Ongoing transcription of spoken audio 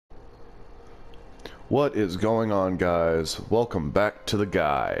What is going on, guys? Welcome back to the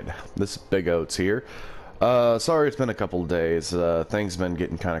guide. This is Big Oats here. Sorry it's been a couple days. Things been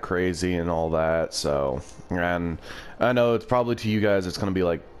getting kind of crazy and all that, and I know it's probably to you guys it's gonna be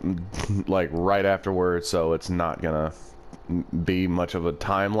like like right afterwards, so it's not gonna be much of a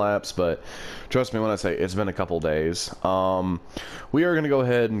time lapse, but trust me when I say it's been a couple days. We are gonna go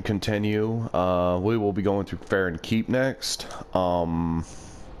ahead and continue. We will be going through Farron Keep next.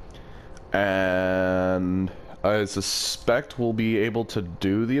 And I suspect we'll be able to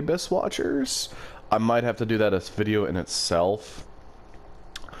do the Abyss Watchers. I might have to do that as video in itself.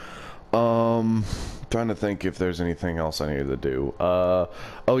 Trying to think if there's anything else I need to do.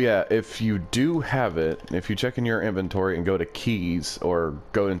 Oh yeah, if you do have it, if you check in your inventory and go to keys or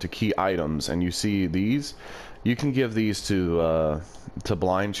go into key items and you see these, you can give these to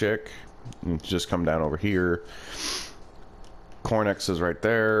Blind Chick. And just come down over here. Cornex is right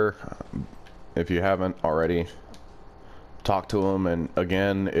there. If you haven't already, talk to him. And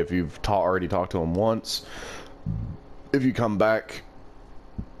again, if you've already talked to him once, if you come back,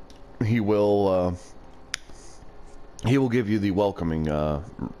 he will give you the welcoming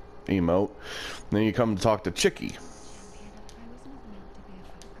emote. Then you come to talk to Chicky.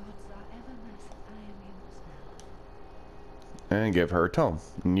 And give her a tome.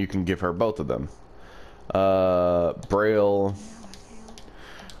 And you can give her both of them. Braille.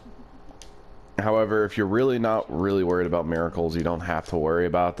 However, if you're really not really worried about miracles, you don't have to worry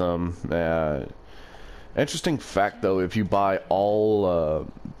about them. Interesting fact though, if you buy all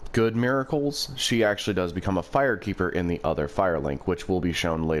good miracles, she actually does become a firekeeper in the other Firelink, which will be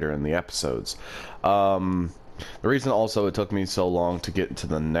shown later in the episodes. The reason also it took me so long to get into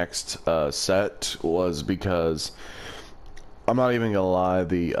the next set was because, I'm not even gonna lie,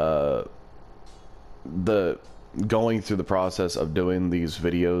 the going through the process of doing these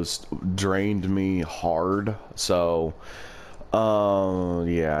videos drained me hard. So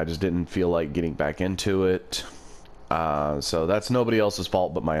yeah, I just didn't feel like getting back into it. So that's nobody else's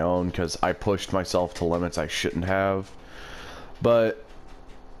fault but my own, because I pushed myself to limits I shouldn't have. But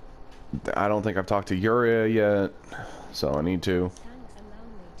I don't think I've talked to Yuria yet, so I need to.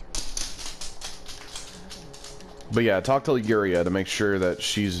 But yeah, talk to Yuria to make sure that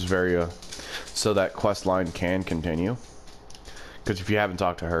she's very so that quest line can continue. Because if you haven't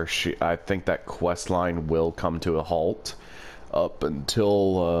talked to her, I think that quest line will come to a halt up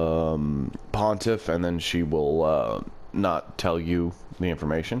until Pontiff, and then she will not tell you the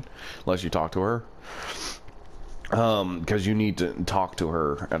information unless you talk to her. Because you need to talk to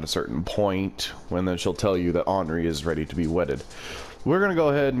her at a certain point, when then she'll tell you that Henri is ready to be wedded. We're gonna go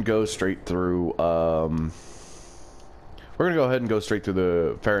ahead and go straight through. We're gonna go ahead and go straight through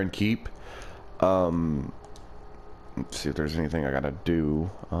the Farron Keep. Let's see if there's anything I gotta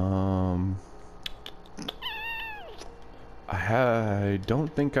do. I don't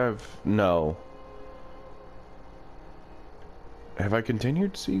think no. Have I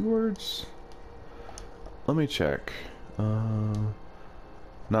continued Seawards? Let me check.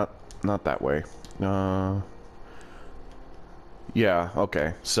 Not that way. Yeah,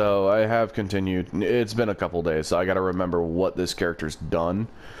 okay. So I have continued. It's been a couple days, so I gotta remember what this character's done.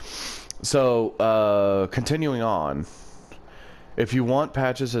 So, continuing on, if you want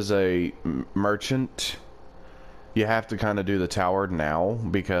patches as a merchant, you have to kind of do the tower now,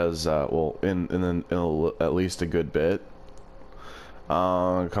 because, well, in at least a good bit.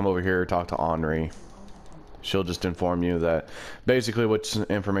 Come over here, talk to Henri. She'll just inform you that, basically, which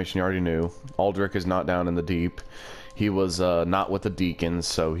information you already knew. Aldrich is not down in the deep. He was, not with the Deacons,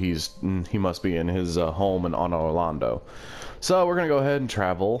 so he must be in his, home on Orlando. So, we're gonna go ahead and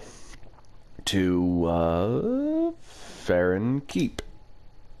travel to Farron Keep.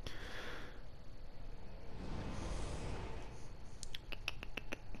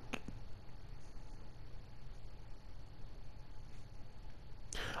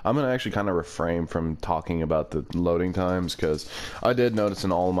 I'm gonna actually kind of refrain from talking about the loading times, because I did notice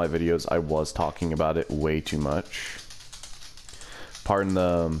in all of my videos I was talking about it way too much. Pardon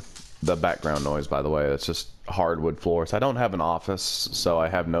the background noise, by the way. It's just hardwood floors. I don't have an office, so I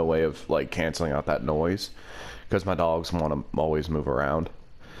have no way of like canceling out that noise, because my dogs want to always move around,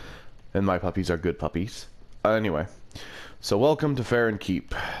 and my puppies are good puppies. Anyway, so welcome to Farron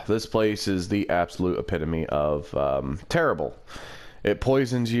Keep. This place is the absolute epitome of terrible. It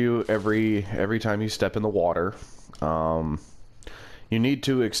poisons you every time you step in the water. You need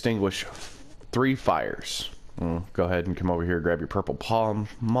to extinguish 3 fires. Go ahead and come over here, grab your purple palm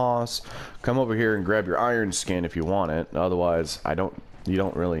moss. Come over here and grab your iron skin if you want it. Otherwise, you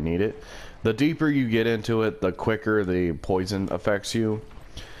don't really need it. The deeper you get into it, the quicker the poison affects you.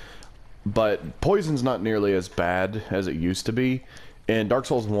 But poison's not nearly as bad as it used to be. In Dark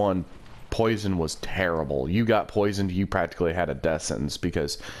Souls 1, poison was terrible. You got poisoned, you practically had a death sentence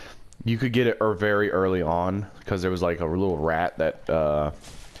because you could get it very early on because there was like a little rat that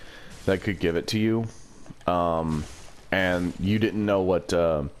that could give it to you. And you didn't know what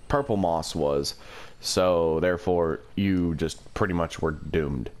purple moss was, so therefore you just pretty much were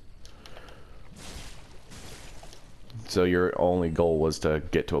doomed. So your only goal was to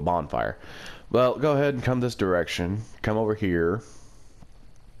get to a bonfire. Well, go ahead and come this direction. Come over here.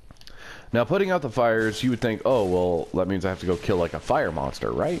 Now, putting out the fires, you would think, oh, well, that means I have to go kill like a fire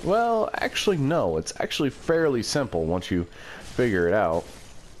monster, right? Well, actually, no. It's actually fairly simple once you figure it out.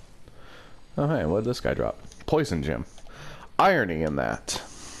 Oh, hey, what did this guy drop? Poison gem. Irony in that.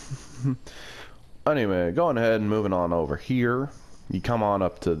 Anyway, going ahead and moving on over here. You come on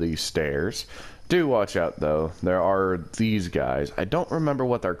up to these stairs. Do watch out, though. There are these guys. I don't remember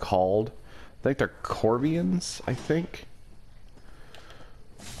what they're called. I think they're Corvians, I think.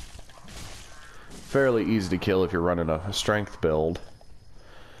 Fairly easy to kill if you're running a strength build.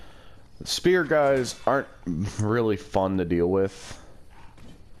 The spear guys aren't really fun to deal with.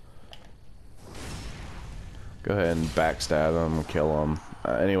 Go ahead and backstab them, kill them,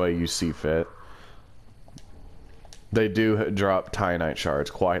 any way you see fit. They do drop Titanite shards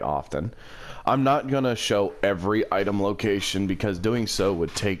quite often. I'm not going to show every item location because doing so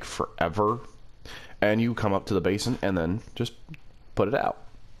would take forever. And you come up to the basin and then just put it out.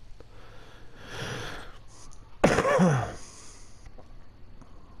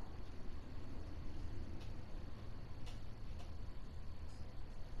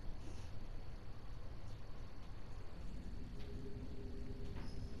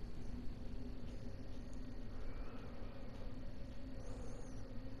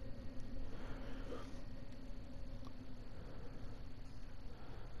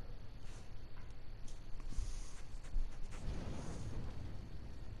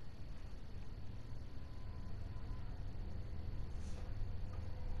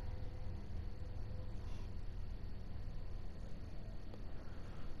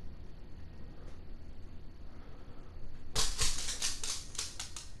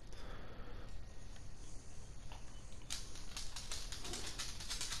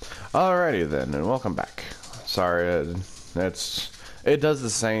 Alrighty then, and welcome back. Sorry, it does the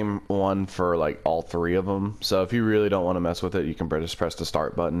same one for like all three of them. So if you really don't want to mess with it, you can just press the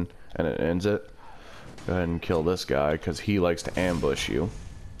start button and it ends it. Go ahead and kill this guy because he likes to ambush you.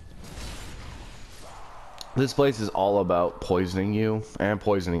 This place is all about poisoning you and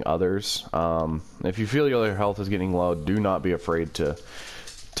poisoning others. If you feel your health is getting low, do not be afraid to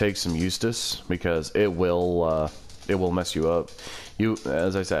take some Eustace because it will mess you up.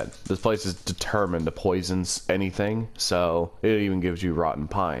 As I said, this place is determined to poison anything, so it even gives you rotten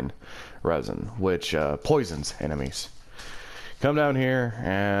pine resin, which poisons enemies. Come down here,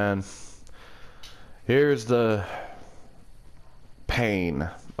 and here's the pain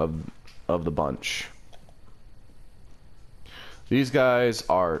of the bunch. These guys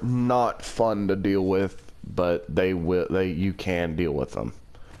are not fun to deal with, but you can deal with them.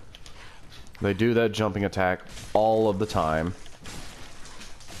 They do that jumping attack all of the time.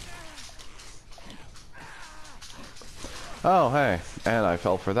 Oh, hey, and I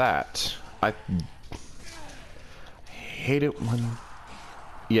fell for that. I hate it when...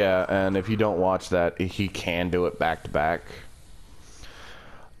 Yeah, and if you don't watch that, he can do it back to back.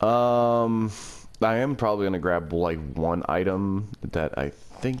 I am probably going to grab, like, one item that I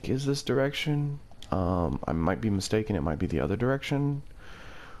think is this direction. I might be mistaken, it might be the other direction.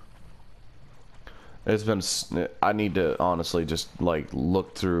 It's been... I need to honestly just, like,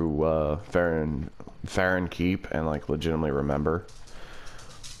 look through Farron Keep and, like, legitimately remember.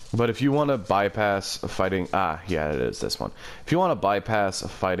 But if you want to bypass fighting... Ah, yeah, it is this one. If you want to bypass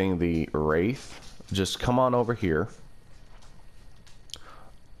fighting the Wraith, just come on over here.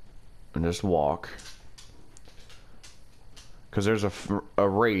 And just walk. Because there's a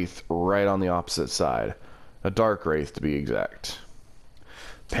Wraith right on the opposite side. A Dark Wraith, to be exact.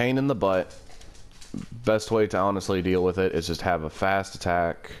 Pain in the butt. Best way to honestly deal with it is just have a fast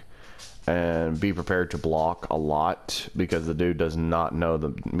attack and be prepared to block a lot because the dude does not know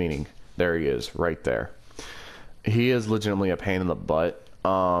the meaning. There he is, right there. He is legitimately a pain in the butt.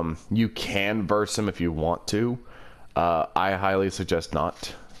 You can burst him if you want to. I highly suggest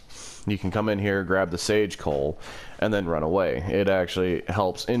not. You can come in here, grab the Sage Coal, and then run away. It actually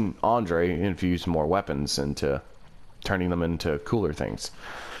helps Andre infuse more weapons into turning them into cooler things.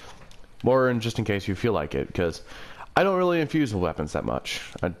 Or just in case you feel like it, because I don't really infuse the weapons that much.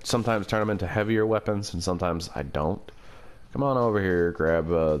 I sometimes turn them into heavier weapons, and sometimes I don't. Come on over here,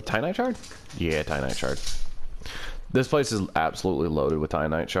 grab a Titanite shard? Yeah, Titanite shard. This place is absolutely loaded with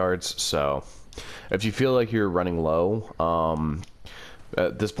Titanite shards, so if you feel like you're running low,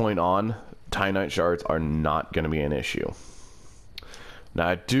 at this point on, Titanite shards are not going to be an issue. Now,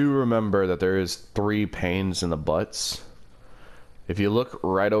 I do remember that there is 3 pains in the butts. If you look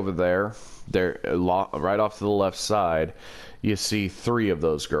right over there, right off to the left side, you see 3 of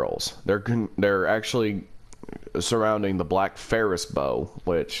those girls. They're actually surrounding the Black Ferris bow,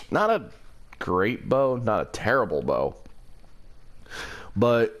 which, not a great bow, not a terrible bow.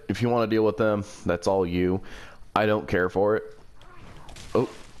 But if you want to deal with them, that's all you. I don't care for it. Oh,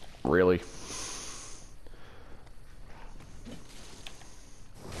 really?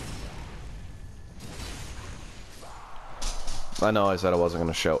 I know I said I wasn't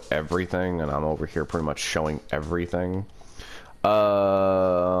going to show everything, and I'm over here pretty much showing everything.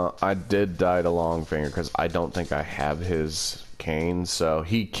 I did die to Longfinger because I don't think I have his cane, so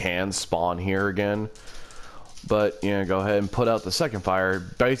he can spawn here again. But, you know, go ahead and put out the second fire.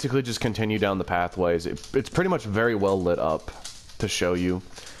 Basically just continue down the pathways. It's pretty much very well lit up to show you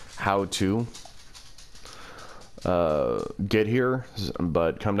how to get here,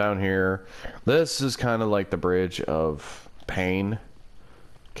 but come down here. This is kind of like the bridge of pain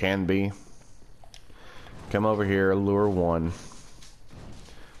can be. Come over here, lure 1.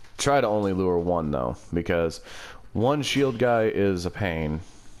 Try to only lure 1 though, because 1 shield guy is a pain.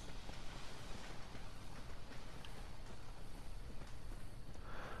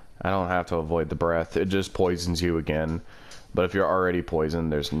 I don't have to avoid the breath, it just poisons you again. But if you're already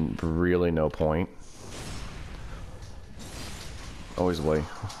poisoned, there's really no point. Always away.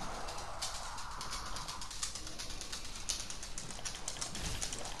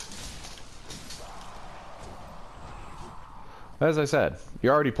 As I said,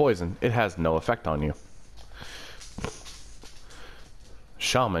 you're already poisoned. It has no effect on you.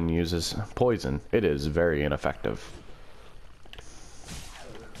 Shaman uses poison. It is very ineffective.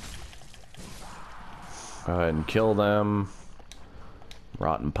 Go ahead and kill them.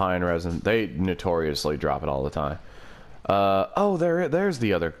 Rotten pine resin. They notoriously drop it all the time. Oh, there's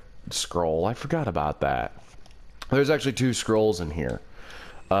the other scroll. I forgot about that. There's actually 2 scrolls in here.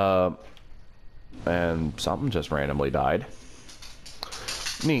 And something just randomly died.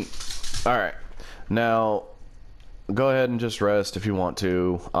 Neat. Alright. Now, go ahead and just rest if you want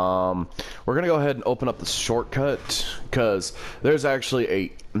to. We're going to go ahead and open up the shortcut, because there's actually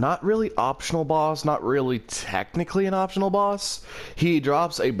a not really optional boss, not really technically an optional boss. He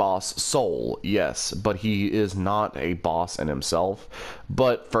drops a boss soul, yes, but he is not a boss in himself.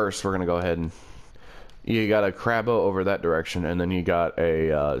 But first, we're going to go ahead and... You got a Crabbo over that direction, and then you got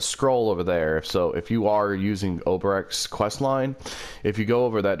a scroll over there. So if you are using Obrecht's questline, if you go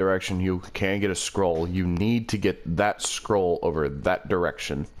over that direction, you can get a scroll. You need to get that scroll over that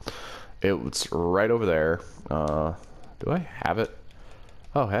direction. It's right over there. Do I have it?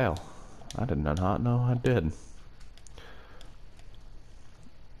 Oh, hell. I did not know I did.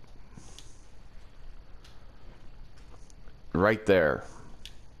 Right there.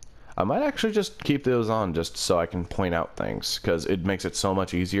 I might actually just keep those on just so I can point out things, because it makes it so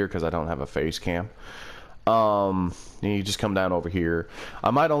much easier because I don't have a face cam. You just come down over here.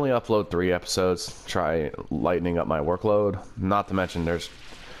 I might only upload 3 episodes, try lightening up my workload. Not to mention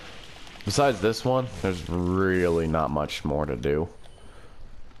besides this one, there's really not much more to do.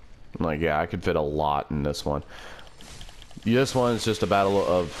 Like, yeah, I could fit a lot in this one. This one is just a battle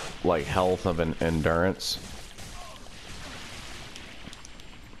of, like, health of endurance.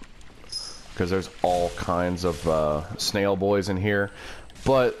 Because there's all kinds of snail boys in here,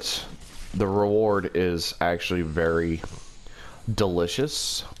 but the reward is actually very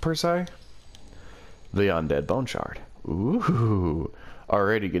delicious, per se. The Undead Bone Shard. Ooh,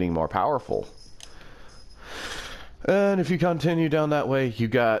 already getting more powerful. And if you continue down that way, you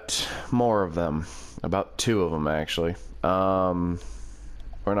got more of them. About 2 of them, actually. We're not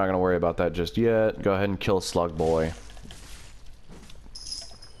going to worry about that just yet. Go ahead and kill Slug Boy.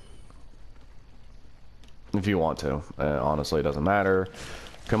 If you want to. Honestly, it doesn't matter.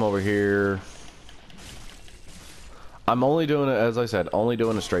 Come over here. I'm only doing it, as I said, only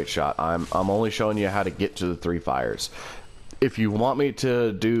doing a straight shot. I'm only showing you how to get to the 3 fires. If you want me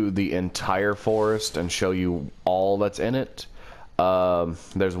to do the entire forest and show you all that's in it,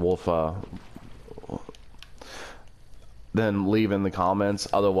 there's a wolf. Then leave in the comments.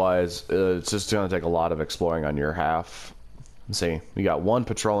 Otherwise, it's just going to take a lot of exploring on your half. See, we got 1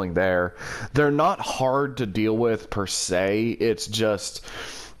 patrolling there. They're not hard to deal with per se. It's just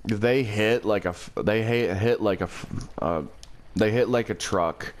they hit like a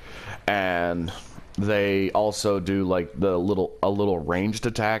truck, and they also do like a little ranged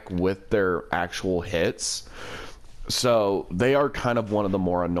attack with their actual hits. So they are kind of one of the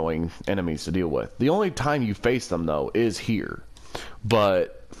more annoying enemies to deal with. The only time you face them though is here,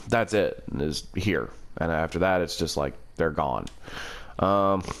 but that's it, is here, and after that it's just like they're gone.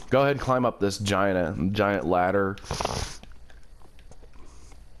 Go ahead and climb up this giant ladder.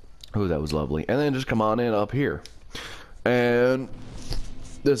 Oh, that was lovely. And then just come on in up here. And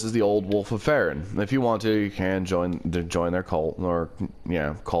this is the old Wolf of Farron. If you want to, you can join their cult, or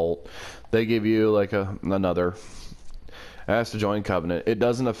yeah, cult. They give you like another. Ask to join Covenant. It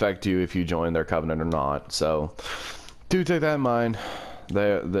doesn't affect you if you join their Covenant or not. So do take that in mind.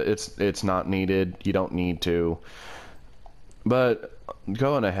 It's not needed. You don't need to. But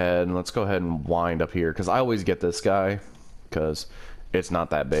going ahead, and let's go ahead and wind up here, because I always get this guy because it's not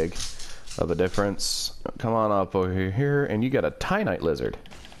that big of a difference. Come on up over here, and you got a Tainite lizard.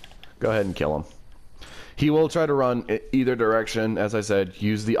 Go ahead and kill him. He will try to run either direction. As I said,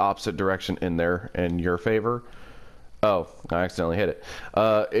 use the opposite direction in your favor. Oh, I accidentally hit it.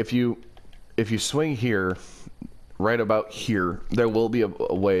 If you swing here, right about here, there will be a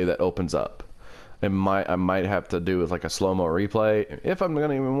way that opens up. I might have to do with like a slow-mo replay if I'm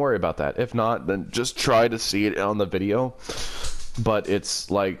gonna even worry about that. If not, then just try to see it on the video. But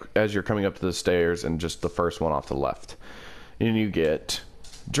it's like as you're coming up to the stairs and just the first one off to the left, and you get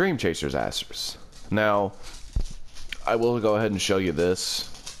Dream Chaser's Asters. Now, I will go ahead and show you this.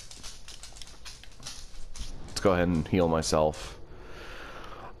 Let's go ahead and heal myself.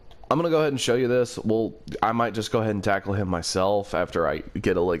 I'm gonna go ahead and show you this. Well, I might just go ahead and tackle him myself after I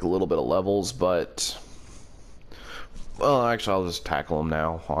get a little bit of levels, but well, actually, I'll just tackle him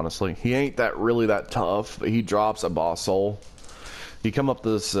now. Honestly, he ain't really that tough. But he drops a boss soul. You come up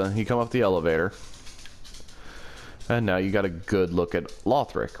the elevator, and now you got a good look at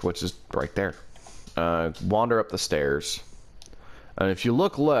Lothric, which is right there. Wander up the stairs, and if you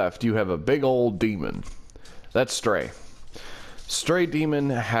look left, you have a big old demon. That's Stray. Stray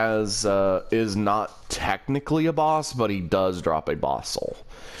Demon is not technically a boss, but he does drop a boss soul.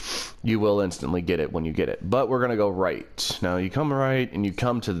 You will instantly get it when you get it. But we're going to go right. Now you come right, and you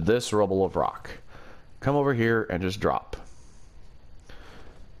come to this rubble of rock. Come over here and just drop.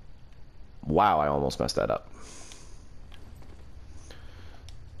 Wow, I almost messed that up.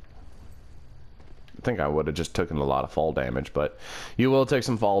 I think I would have just taken a lot of fall damage, but you will take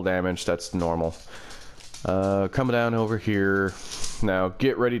some fall damage. That's normal. Coming down over here. Now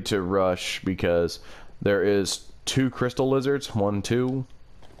get ready to rush, because there is 2 crystal lizards. 1, 2.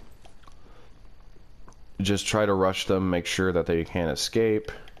 Just try to rush them. Make sure that they can't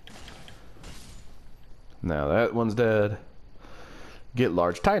escape. Now that one's dead. Get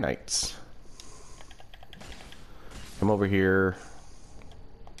large Tainites. Come over here.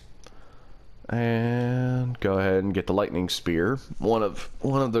 And go ahead and get the lightning spear, one of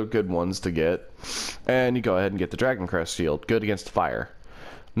the good ones to get, and you go ahead and get the dragon crest shield, good against fire.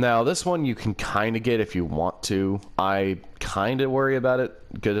 Now this one you can kind of get if you want to. I kind of worry about it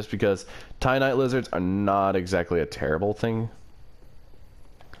just because Tainite lizards are not exactly a terrible thing.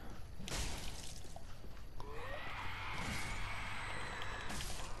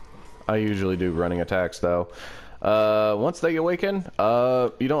 I usually do running attacks though. Once they awaken,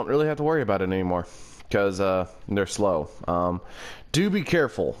 you don't really have to worry about it anymore, because they're slow. Do be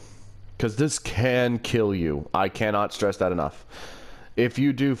careful, because this can kill you. I cannot stress that enough. If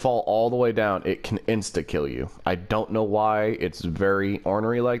you do fall all the way down, it can insta-kill you. I don't know why it's very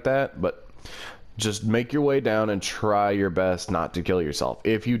ornery like that, but just make your way down and try your best not to kill yourself.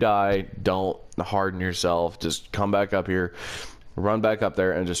 If you die, don't harden yourself. Just come back up here, run back up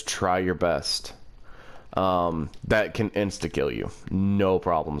there, and just try your best. That can insta-kill you. No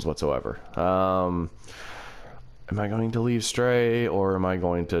problems whatsoever. Am I going to leave Stray, or am I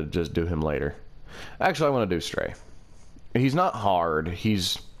going to just do him later? Actually, I want to do Stray. He's not hard.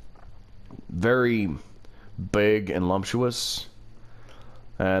 He's very big and lumptuous.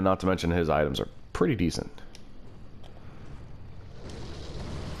 And not to mention his items are pretty decent.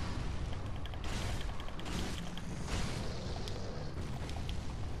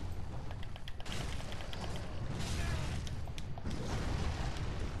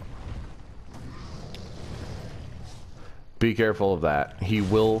 Be careful of that. He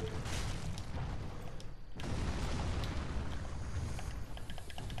will...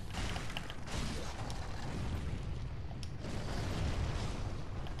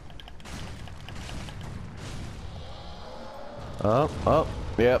 Oh,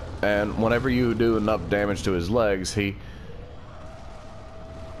 yep. And whenever you do enough damage to his legs, he...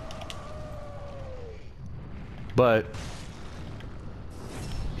 But...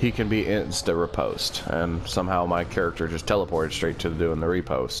 he can be insta repost, and somehow my character just teleported straight to doing the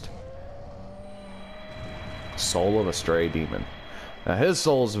repost. Soul of a Stray Demon. Now his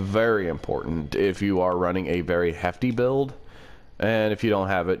soul is very important if you are running a very hefty build, and if you don't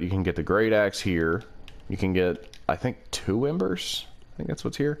have it, you can get the Great Axe here. You can get, I think, 2 embers. I think that's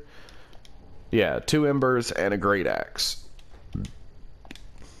what's here. Yeah, 2 embers and a Great Axe.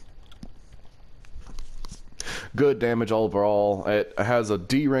 Good damage overall. It has a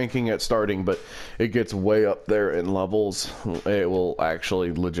D ranking at starting, but it gets way up there in levels. It will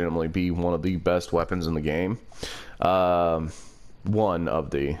actually legitimately be one of the best weapons in the game. One of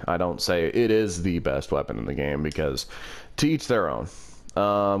the, I don't say it is the best weapon in the game, because to each their own.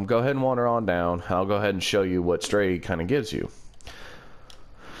 Go ahead and wander on down. I'll go ahead and show you what Stray kind of gives you.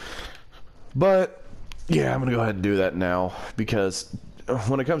 But yeah, I'm gonna go ahead and do that now, because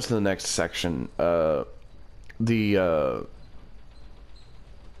when it comes to the next section, they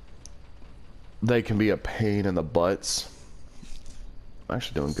can be a pain in the butts. I'm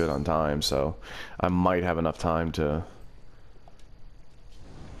actually doing good on time, so I might have enough time to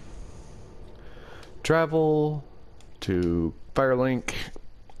travel to Firelink.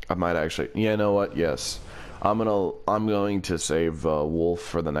 I might actually, you know what, yes, I'm going to save Wolf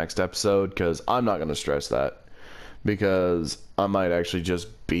for the next episode, because I'm not going to stress that, because I might actually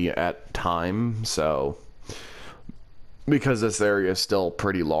just be at time. So because this area is still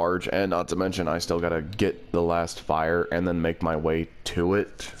pretty large, and not to mention I still gotta get the last fire and then make my way to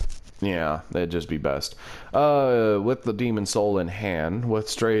it. Yeah, that'd just be best. With the demon soul in hand, with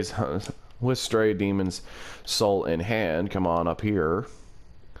Stray Demon's soul in hand, come on up here,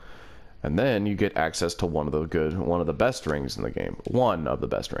 and then you get access to one of the best rings in the game. One of the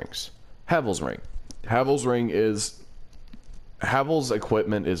best rings, Havel's ring. Havel's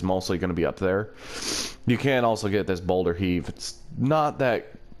equipment is mostly going to be up there. You can also get this boulder heave. It's not that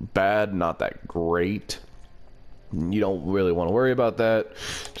bad, not that great. You don't really want to worry about that.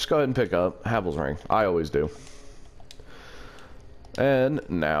 Just go ahead and pick up Havel's ring. I always do. And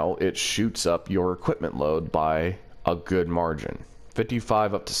now it shoots up your equipment load by a good margin.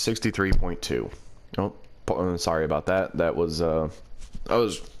 55 up to 63.2. Oh, sorry about that. That was I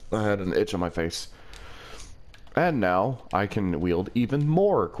had an itch on my face. And now I can wield even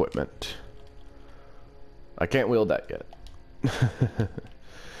more equipment. I can't wield that yet.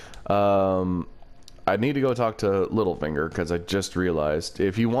 I need to go talk to Littlefinger, because I just realized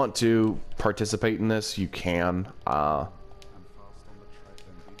if you want to participate in this, you can.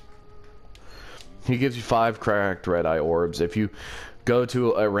 He gives you 5 cracked red eye orbs. If you go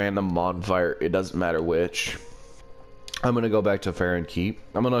to a random bonfire, it doesn't matter which. I'm going to go back to Farron Keep.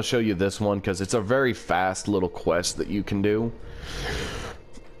 I'm going to show you this one, because it's a very fast little quest that you can do.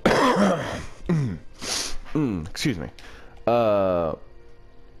 Excuse me.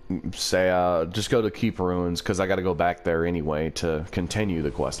 Just go to Keep Ruins, because I got to go back there anyway to continue the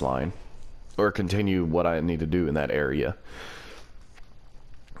quest line, or continue what I need to do in that area.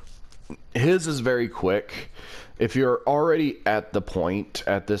 His is very quick. If you're already at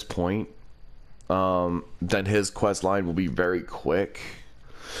this point, then his quest line will be very quick.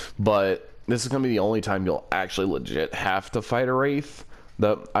 But this is going to be the only time you'll actually legit have to fight a Wraith.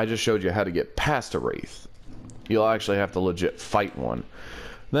 I just showed you how to get past a Wraith. You'll actually have to legit fight one.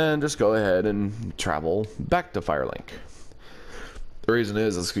 Then just go ahead and travel back to Firelink. The reason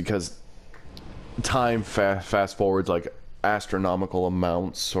is because time fast forwards like astronomical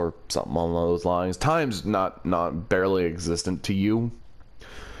amounts or something along those lines. Time's not barely existent to you.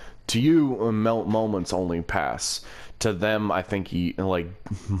 To you, moments only pass. To them, I think like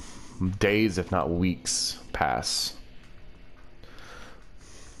days, if not weeks, pass.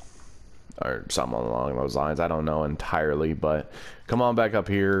 Or something along those lines. I don't know entirely, but come on back up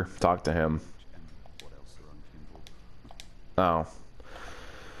here. Talk to him. Oh.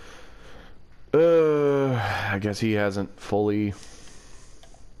 I guess he hasn't fully...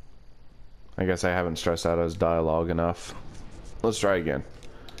 I guess I haven't stressed out his dialogue enough. Let's try again.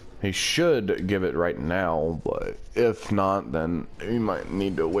 He should give it right now, but if not, then he might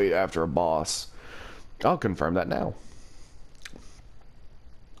need to wait after a boss. I'll confirm that now.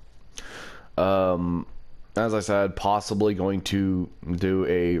 As I said, possibly going to do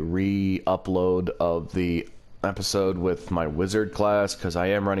a re-upload of the episode with my wizard class, because I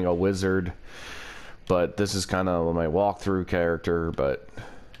am running a wizard, but this is kind of my walkthrough character. But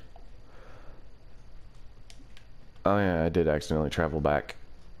oh yeah, I did accidentally travel back.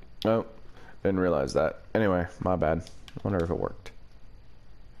 Oh, didn't realize that. Anyway, my bad. I wonder if it worked.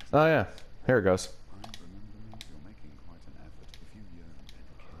 Oh yeah, here it goes.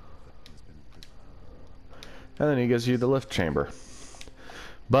 And then he gives you the lift chamber.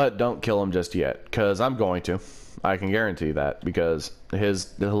 But don't kill him just yet, because I'm going to. I can guarantee that, because the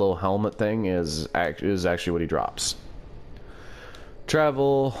little helmet thing is actually what he drops.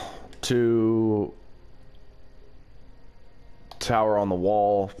 Travel to tower on the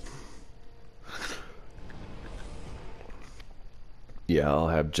wall. Yeah, I'll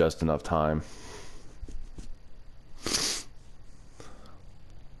have just enough time.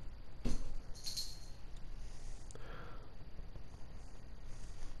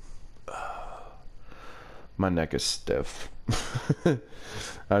 My neck is stiff.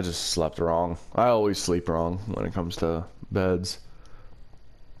 I just slept wrong. I always sleep wrong when it comes to beds.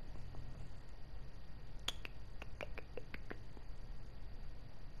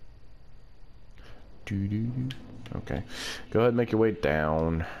 Okay. Go ahead and make your way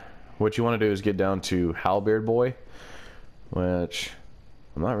down. What you want to do is get down to Halberd Boy, which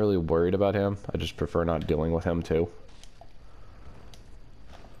I'm not really worried about him. I just prefer not dealing with him too.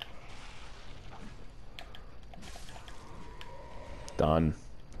 Done.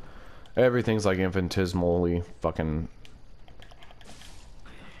 Everything's like infinitesimally fucking...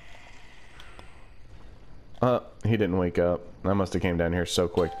 he didn't wake up. I must have came down here so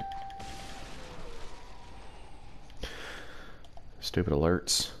quick. Stupid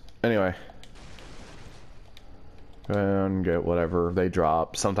alerts. Anyway. Go ahead and get whatever they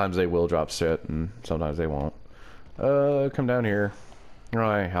drop. Sometimes they will drop shit, and sometimes they won't. Come down here.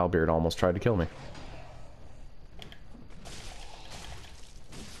 Right, Halberd almost tried to kill me.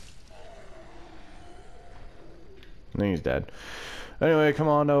 And he's dead. Anyway, come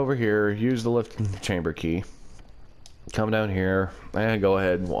on over here. Use the lift chamber key. Come down here and go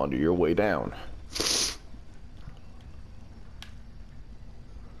ahead and wander your way down.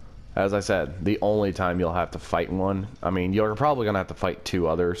 As I said, the only time you'll have to fight one, I mean, you're probably going to have to fight two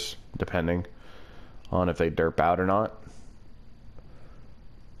others, depending on if they derp out or not.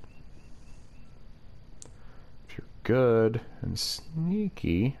 If you're good and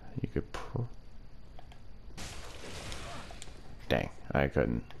sneaky, you could... Dang, I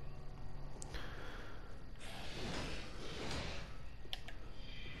couldn't.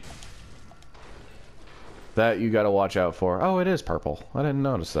 That you gotta watch out for. Oh, it is purple. I didn't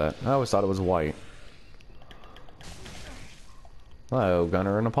notice that. I always thought it was white. I owe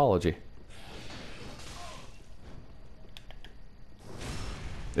Gunner an apology.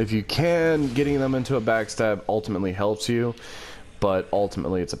 If you can, getting them into a backstab ultimately helps you, but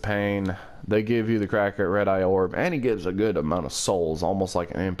ultimately it's a pain. They give you the Cracker Red Eye Orb, and he gives a good amount of souls, almost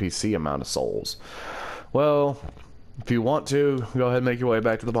like an NPC amount of souls. Well, if you want to, go ahead and make your way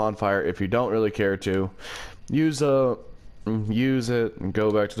back to the bonfire. If you don't really care to, use it and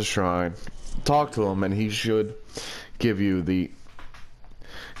go back to the shrine. Talk to him, and he should give you the...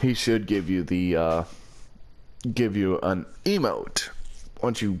 give you an emote.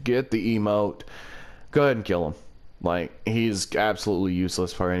 Once you get the emote, go ahead and kill him. Like, he's absolutely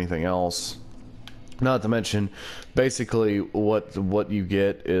useless for anything else. Not to mention, basically, what you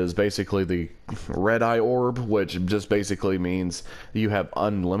get is basically the Red Eye Orb, which just basically means you have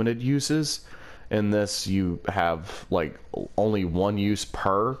unlimited uses. In this, you have, like, only one use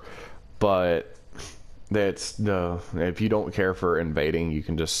per, but that's if you don't care for invading, you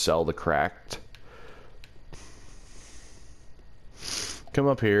can just sell the cracked. Come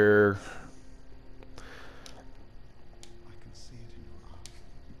up here.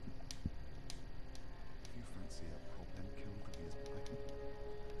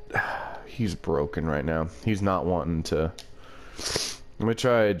 He's broken right now. He's not wanting to... Let me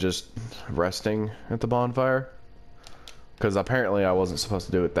try just resting at the bonfire. Because apparently I wasn't supposed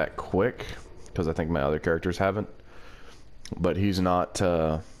to do it that quick. Because I think my other characters haven't. But he's not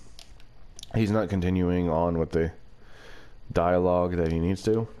continuing on with the dialogue that he needs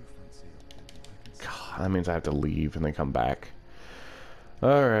to. God, that means I have to leave and then come back.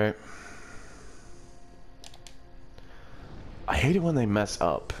 Alright. I hate it when they mess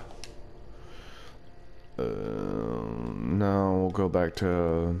up. No, we'll go back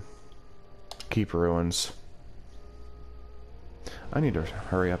to Keep Ruins. I need to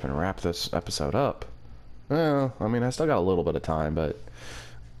hurry up and wrap this episode up. Well, I mean, I still got a little bit of time, but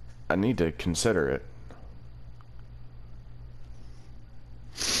I need to consider it.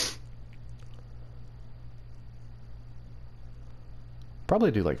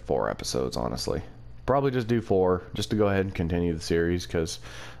 Probably do like 4 episodes, honestly. Probably just do 4, just to go ahead and continue the series, because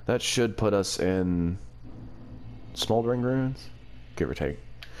that should put us in Smoldering Ruins, give or take.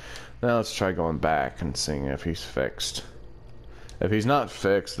 Now let's try going back and seeing if he's fixed. If he's not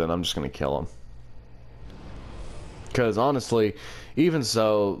fixed, then I'm just going to kill him. Because honestly, even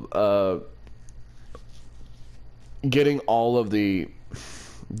so, getting all of the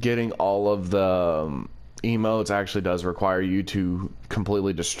getting all of the emotes actually does require you to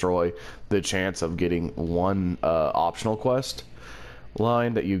completely destroy the chance of getting one optional quest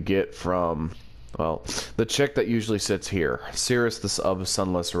line that you get from, well, the chick that usually sits here, Cirrus of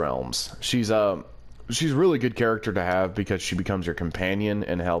Sunless Realms. She's a really good character to have because she becomes your companion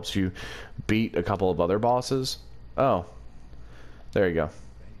and helps you beat a couple of other bosses. Oh, there you go.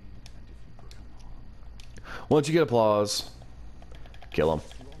 Once you get applause, kill him.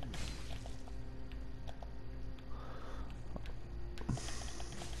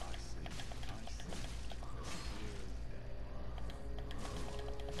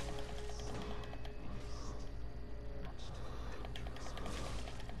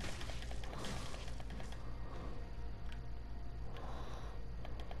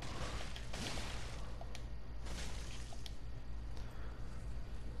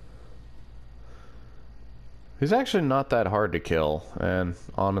 He's actually not that hard to kill, and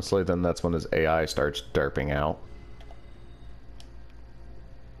honestly, then that's when his AI starts derping out.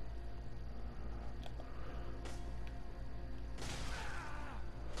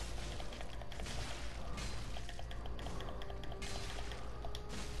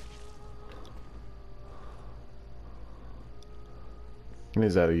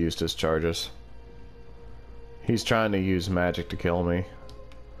 He's out of Eustace charges. He's trying to use magic to kill me.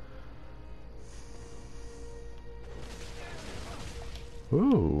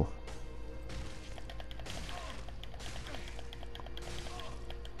 Ooh.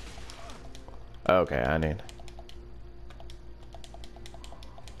 Okay, I need.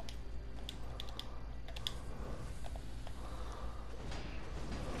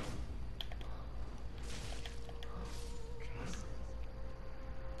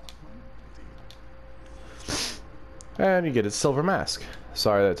 And you get his silver mask.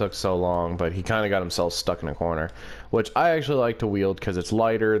 Sorry that took so long, but he kind of got himself stuck in a corner, which I actually like to wield because it's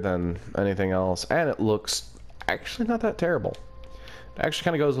lighter than anything else, and it looks actually not that terrible. It actually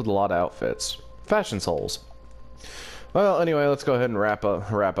kind of goes with a lot of outfits. Fashion souls. Well, anyway, let's go ahead and wrap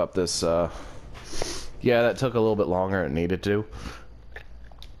up this. Yeah, that took a little bit longer than it needed to.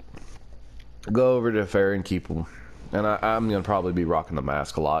 Go over to Fair and keep him. And I'm going to probably be rocking the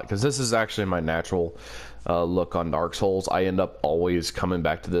mask a lot, because this is actually my natural look on Dark Souls. I end up always coming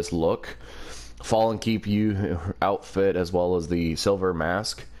back to this look. Fall and Keep You outfit, as well as the silver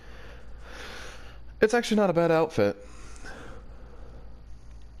mask. It's actually not a bad outfit.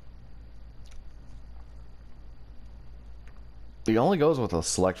 He only goes with a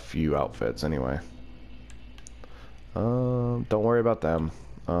select few outfits, anyway. Don't worry about them.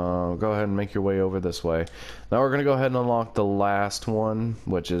 Go ahead and make your way over this way. Now we're going to go ahead and unlock the last one,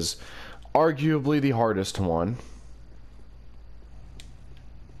 which is arguably the hardest one.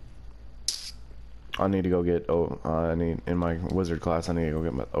 I need to go get, in my wizard class, I need to go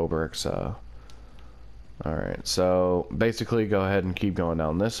get my Oberyk's, alright, so basically go ahead and keep going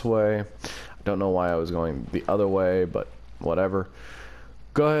down this way. I don't know why I was going the other way, but whatever.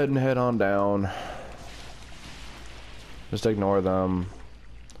 Go ahead and head on down. Just ignore them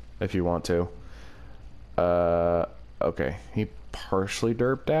if you want to. Okay, he partially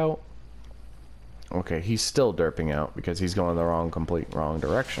derped out. Okay, he's still derping out because he's going the complete wrong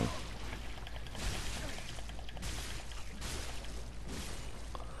direction.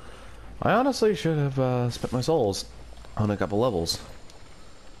 I honestly should have spent my souls on a couple levels.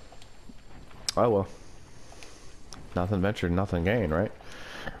 Oh well. Nothing ventured, nothing gained, right?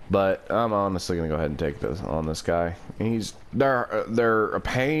 But I'm honestly gonna go ahead and take this on this guy. They're a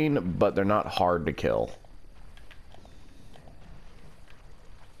pain, but they're not hard to kill.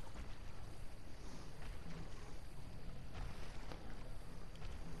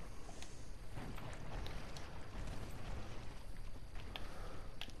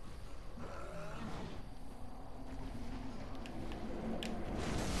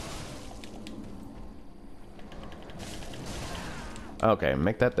 Okay,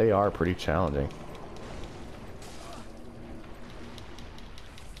 make that they are pretty challenging.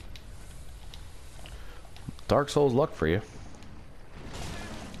 Dark Souls luck for you.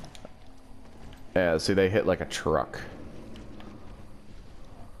 Yeah, see, they hit like a truck.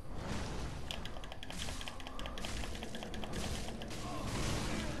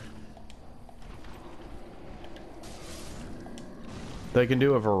 They can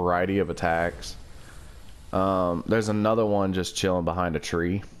do a variety of attacks. There's another one just chilling behind a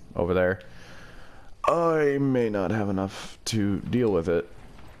tree over there. I may not have enough to deal with it.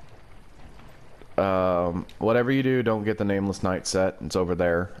 Whatever you do, don't get the Nameless Knight set. It's over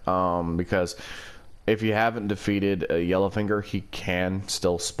there. Because if you haven't defeated a Yellowfinger, he can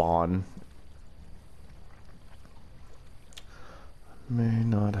still spawn. May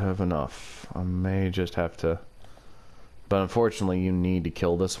not have enough. I may just have to... But unfortunately, you need to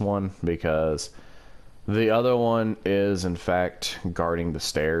kill this one because the other one is, in fact, guarding the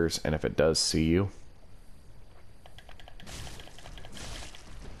stairs, and if it does see you...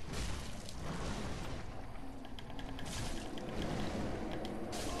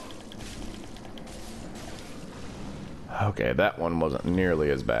 Okay, that one wasn't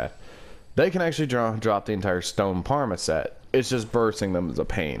nearly as bad. They can actually drop the entire stone Parma set. It's just bursting them is a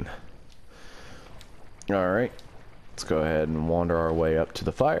pain. Alright. Let's go ahead and wander our way up to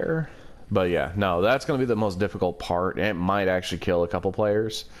the fire. But yeah, no, that's going to be the most difficult part. It might actually kill a couple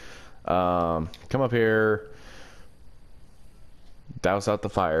players. Come up here. Douse out the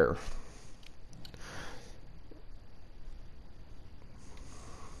fire.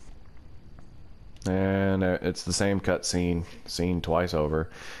 And it's the same cutscene, seen twice over.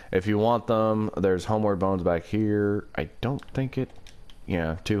 If you want them, there's homeward bones back here. I don't think it...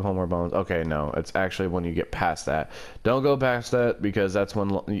 Yeah, 2 homeward bones. Okay, no, it's actually when you get past that. Don't go past that because that's when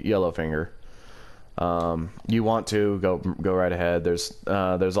Yellowfinger. You want to go right ahead.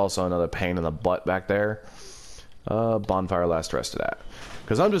 There's also another pain in the butt back there. Bonfire last rest of that.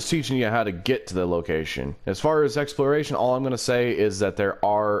 Because I'm just teaching you how to get to the location. As far as exploration, all I'm going to say is that there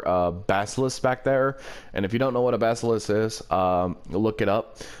are basilisks back there. And if you don't know what a basilisk is, look it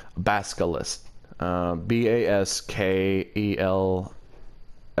up. Basilisk. B-A-S-K-E-L-S-I-K?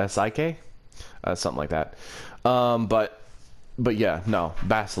 Something like that. But yeah, no,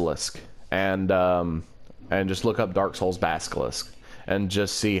 basilisk. And just look up Dark Souls basilisk. And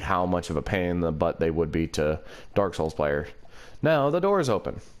just see how much of a pain in the butt they would be to Dark Souls players. Now, the door is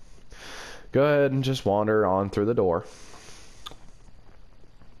open. Go ahead and just wander on through the door.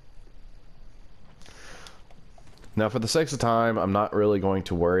 Now, for the sake of time, I'm not really going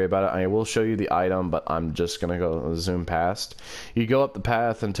to worry about it. I will show you the item, but I'm just going to go zoom past. You go up the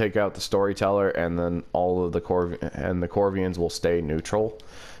path and take out the storyteller, and then all of the Corvians will stay neutral.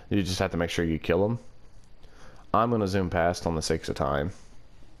 You just have to make sure you kill them. I'm going to zoom past on the sake of time.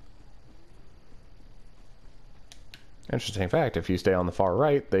 Interesting fact, if you stay on the far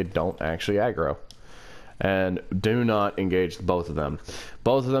right, they don't actually aggro. And do not engage both of them.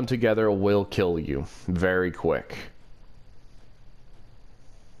 Both of them together will kill you very quick.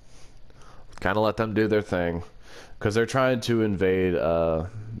 Kind of let them do their thing. Because they're trying to invade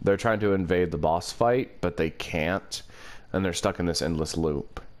the boss fight, but they can't. And they're stuck in this endless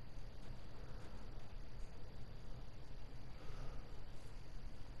loop.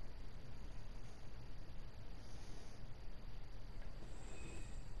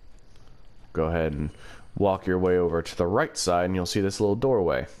 Go ahead and walk your way over to the right side and you'll see this little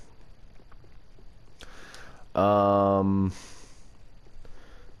doorway. Yeah,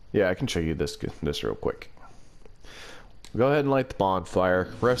 I can show you this real quick. Go ahead and light the bonfire.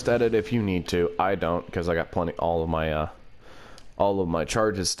 Rest at it if you need to. I don't, because I got plenty all of my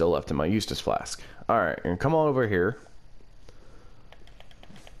charges still left in my Eustace flask. Alright, and come on over here.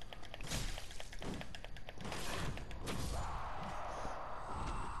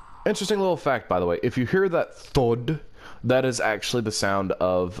 Interesting little fact, by the way. If you hear that thud, that is actually the sound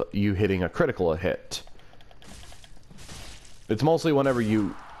of you hitting a critical hit. It's mostly whenever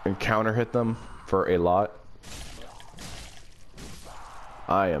you encounter hit them for a lot.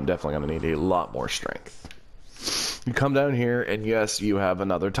 I am definitely going to need a lot more strength. You come down here, and yes, you have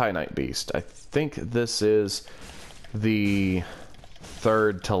another Titanite beast. I think this is the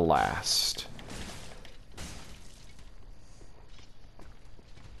third to last.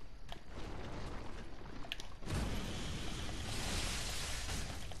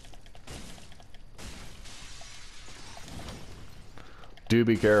 Do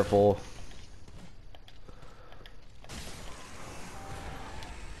be careful.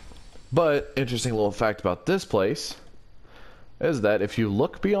 But, interesting little fact about this place is that if you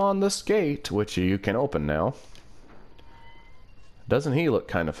look beyond this gate, which you can open now, doesn't he look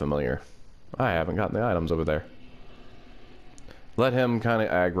kind of familiar? I haven't gotten the items over there. Let him kind of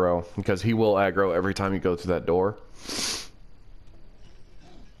aggro, because he will aggro every time you go through that door.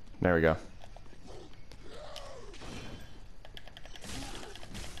 There we go.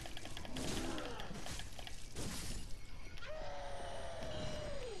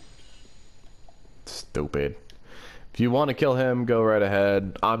 Stupid. If you want to kill him, go right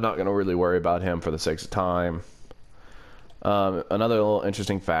ahead. I'm not going to really worry about him for the sake of time. Another little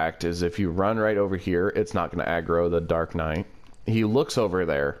interesting fact is if you run right over here, it's not going to aggro the Dark Knight. He looks over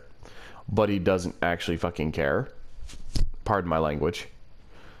there, but he doesn't actually fucking care. Pardon my language.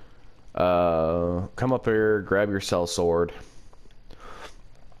 Come up here, grab your cell sword.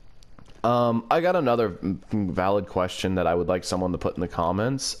 I got another valid question that I would like someone to put in the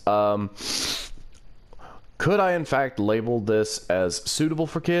comments. Could I in fact label this as suitable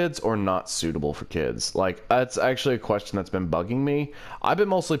for kids or not suitable for kids? Like, that's actually a question that's been bugging me. I've been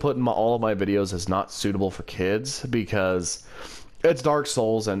mostly putting all of my videos as not suitable for kids because it's Dark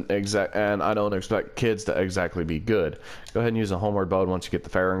Souls and I don't expect kids to exactly be good. Go ahead and use a homeward bow once you get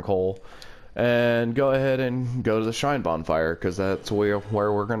the Farron Coal. And go ahead and go to the Shrine Bonfire because that's where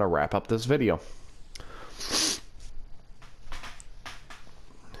we're going to wrap up this video.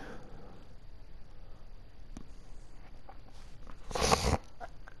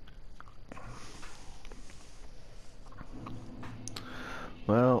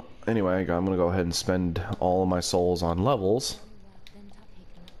 Well, anyway, I'm going to go ahead and spend all of my souls on levels.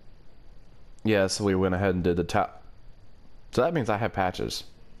 Yeah, so we went ahead and did the tap. So that means I have patches.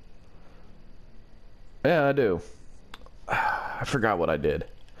 Yeah, I do. I forgot what I did.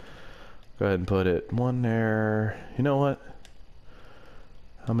 Go ahead and put it one there. You know what?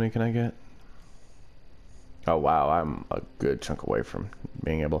 How many can I get? Oh, wow. I'm a good chunk away from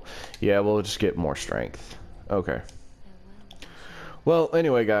being able... Yeah, we'll just get more strength. Okay. Well,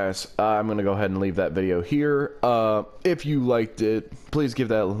 anyway, guys, I'm going to go ahead and leave that video here. If you liked it, please give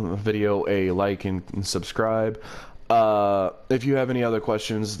that video a like and subscribe. If you have any other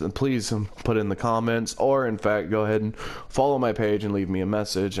questions, then please put in the comments, or in fact, go ahead and follow my page and leave me a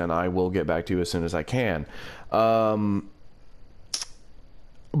message, and I will get back to you as soon as I can. But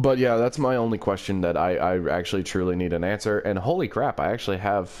yeah, that's my only question that I actually truly need an answer. And holy crap, I actually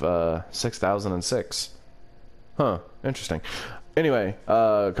have 6,006. Huh, interesting. Anyway,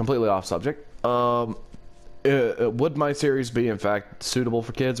 completely off subject. Would my series be in fact suitable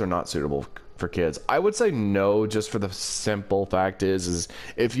for kids or not suitable for kids? I would say no, just for the simple fact is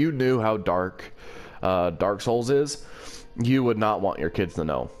if you knew how dark Dark Souls is, you would not want your kids to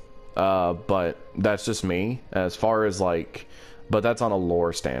know. But that's just me. As far as like, but that's on a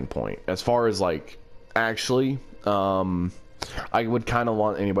lore standpoint. As far as like, actually, I would kind of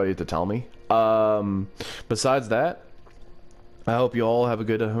want anybody to tell me. Besides that, I hope you all have a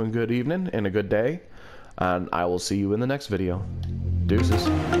good evening and a good day, and I will see you in the next video. Deuces.